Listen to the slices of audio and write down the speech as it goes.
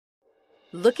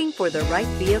Looking for the right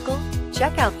vehicle?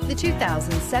 Check out the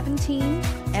 2017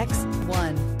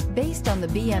 X1. Based on the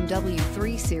BMW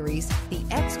 3 Series, the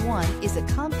X1 is a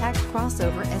compact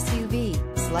crossover SUV,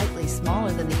 slightly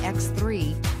smaller than the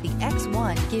X3. The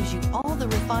X1 gives you all the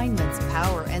refinements,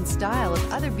 power, and style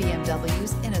of other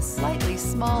BMWs in a slightly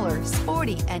smaller,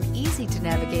 sporty, and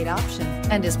easy-to-navigate option,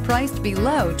 and is priced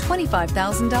below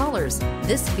 $25,000.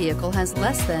 This vehicle has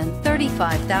less than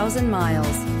 35,000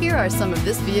 miles. Here are some of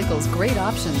this vehicle's great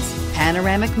options: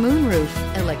 panoramic moonroof,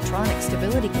 electronic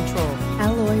stability control,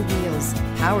 alloy wheels,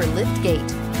 power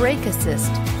liftgate, brake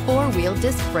assist, four-wheel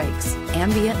disc brakes,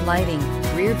 ambient lighting,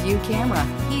 rear view camera,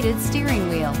 heated steering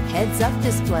wheel, heads-up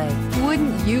display.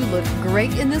 Wouldn't you look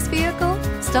great in this vehicle?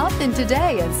 Stop in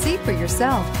today and see for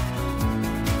yourself.